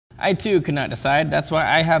I too could not decide. That's why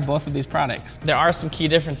I have both of these products. There are some key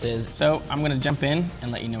differences, so I'm gonna jump in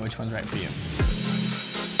and let you know which one's right for you.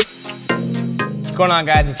 What's going on,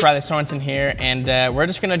 guys? It's Riley Sorensen here, and we're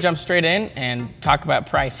just gonna jump straight in and talk about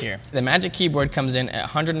price here. The Magic Keyboard comes in at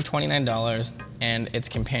 $129, and its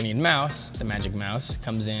companion mouse, the Magic Mouse,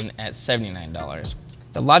 comes in at $79.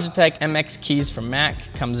 The Logitech MX keys from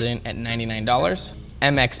Mac comes in at $99.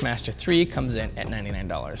 MX Master 3 comes in at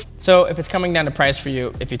 $99. So if it's coming down to price for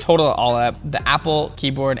you, if you total it all up, the Apple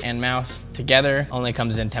keyboard and mouse together only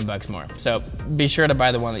comes in 10 bucks more. So be sure to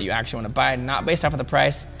buy the one that you actually want to buy, not based off of the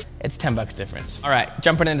price. It's 10 bucks difference. All right,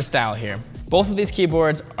 jumping into style here. Both of these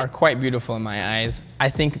keyboards are quite beautiful in my eyes. I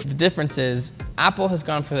think the difference is Apple has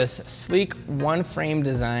gone for this sleek one frame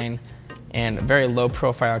design and very low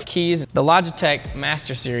profile keys. The Logitech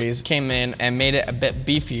Master Series came in and made it a bit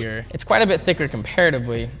beefier. It's quite a bit thicker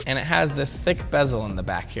comparatively, and it has this thick bezel in the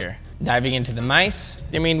back here. Diving into the mice,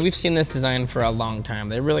 I mean, we've seen this design for a long time.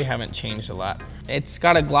 They really haven't changed a lot. It's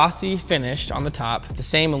got a glossy finish on the top, the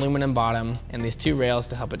same aluminum bottom, and these two rails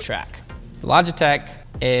to help it track. The Logitech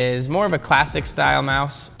is more of a classic style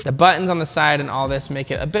mouse. The buttons on the side and all this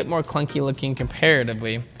make it a bit more clunky looking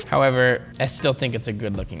comparatively. However, I still think it's a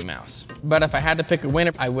good looking mouse. But if I had to pick a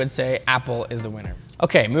winner, I would say Apple is the winner.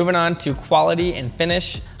 Okay, moving on to quality and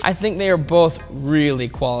finish. I think they are both really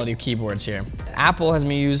quality keyboards here. Apple has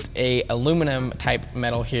used a aluminum type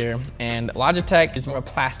metal here, and Logitech is more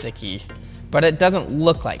plasticky, but it doesn't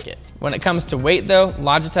look like it. When it comes to weight though,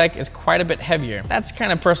 Logitech is quite a bit heavier. That's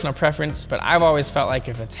kind of personal preference, but I've always felt like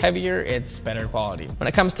if it's heavier, it's better quality. When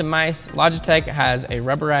it comes to mice, Logitech has a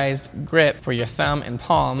rubberized grip for your thumb and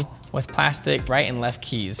palm with plastic right and left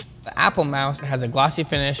keys. The Apple mouse has a glossy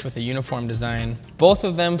finish with a uniform design. Both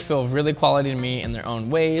of them feel really quality to me in their own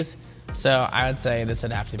ways, so I would say this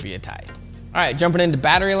would have to be a tie. All right, jumping into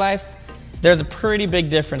battery life. There's a pretty big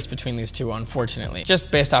difference between these two, unfortunately, just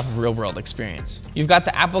based off of real world experience. You've got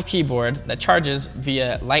the Apple keyboard that charges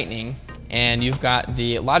via Lightning, and you've got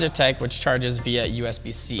the Logitech, which charges via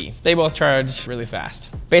USB-C. They both charge really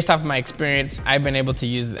fast. Based off of my experience, I've been able to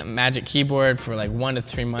use the Magic Keyboard for like 1 to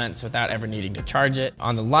 3 months without ever needing to charge it.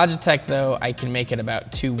 On the Logitech though, I can make it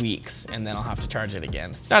about 2 weeks and then I'll have to charge it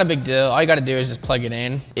again. It's not a big deal. All you gotta do is just plug it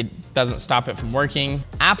in. It doesn't stop it from working.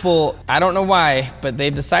 Apple, I don't know why, but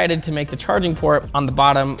they've decided to make the charging port on the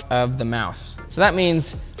bottom of the mouse. So that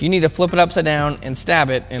means you need to flip it upside down and stab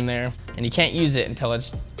it in there, and you can't use it until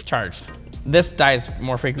it's charged. This dies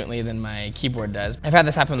more frequently than my keyboard does. I've had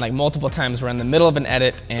this happen like multiple times where I'm in the middle of an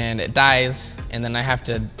edit and it dies, and then I have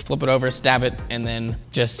to flip it over, stab it, and then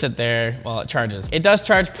just sit there while it charges. It does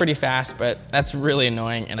charge pretty fast, but that's really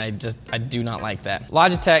annoying, and I do not like that.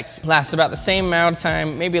 Logitech's lasts about the same amount of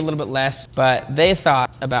time, maybe a little bit less, but they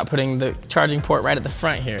thought about putting the charging port right at the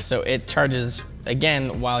front here, so it charges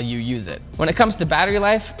again while you use it. When it comes to battery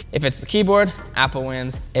life, if it's the keyboard, Apple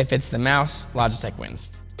wins. If it's the mouse, Logitech wins.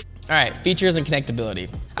 All right, features and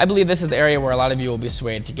connectability. I believe this is the area where a lot of you will be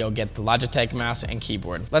swayed to go get the Logitech mouse and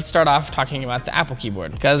keyboard. Let's start off talking about the Apple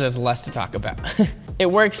keyboard, because there's less to talk about. It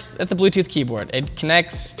works, it's a Bluetooth keyboard. It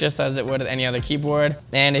connects just as it would with any other keyboard.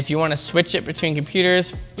 And if you want to switch it between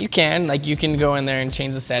computers, you can. Like, you can go in there and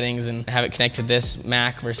change the settings and have it connect to this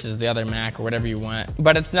Mac versus the other Mac or whatever you want.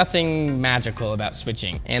 But it's nothing magical about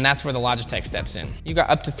switching. And that's where the Logitech steps in. You got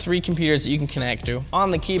up to 3 computers that you can connect to. On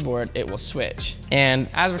the keyboard, it will switch. And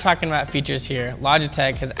as we're talking about features here,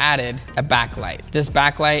 Logitech has added a backlight. This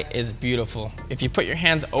backlight is beautiful. If you put your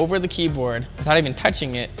hands over the keyboard without even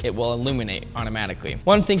touching it, it will illuminate automatically.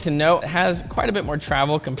 One thing to note, it has quite a bit more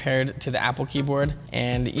travel compared to the Apple keyboard,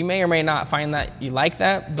 and you may or may not find that you like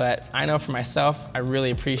that, but I know for myself, I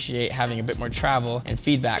really appreciate having a bit more travel and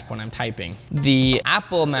feedback when I'm typing. The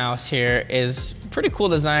Apple mouse here is pretty cool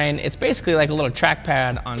design. It's basically like a little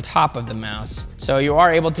trackpad on top of the mouse. So you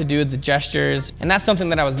are able to do the gestures, and that's something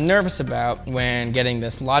that I was nervous about when getting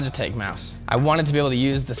this Logitech mouse. I wanted to be able to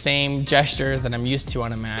use the same gestures that I'm used to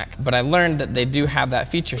on a Mac, but I learned that they do have that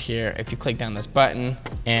feature here. If you click down this button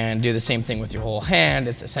and do the same thing with your whole hand,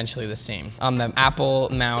 it's essentially the same. On the Apple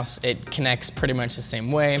mouse, it connects pretty much the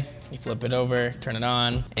same way. You flip it over, turn it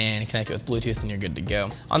on, and connect it with Bluetooth, and you're good to go.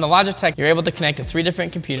 On the Logitech, you're able to connect to 3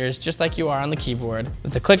 different computers, just like you are on the keyboard,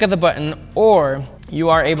 with the click of the button, or you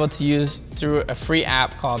are able to use through a free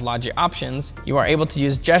app called Logi Options, you are able to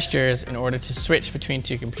use gestures in order to switch between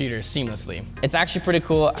two computers seamlessly. It's actually pretty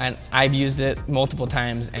cool, and I've used it multiple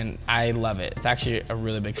times and I love it. It's actually a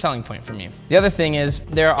really big selling point for me. The other thing is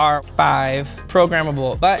there are 5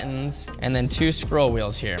 programmable buttons and then 2 scroll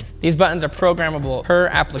wheels here. These buttons are programmable per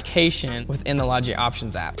application within the Logi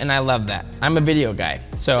Options app, and I love that. I'm a video guy,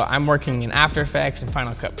 so I'm working in After Effects and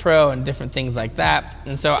Final Cut Pro and different things like that,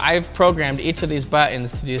 and so I've programmed each of these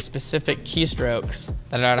buttons to do specific keystrokes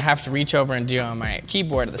that I'd have to reach over and do on my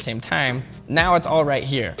keyboard at the same time. Now it's all right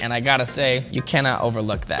here, and I gotta say, you cannot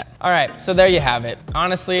overlook that. All right, so there you have it.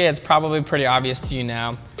 Honestly, it's probably pretty obvious to you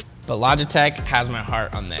now, but Logitech has my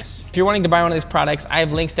heart on this. If you're wanting to buy one of these products, I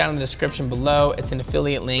have links down in the description below. It's an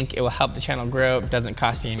affiliate link. It will help the channel grow. It doesn't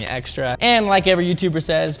cost you any extra. And like every YouTuber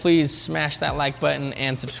says, please smash that like button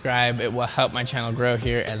and subscribe. It will help my channel grow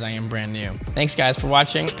here as I am brand new. Thanks guys for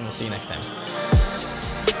watching, and we'll see you next time.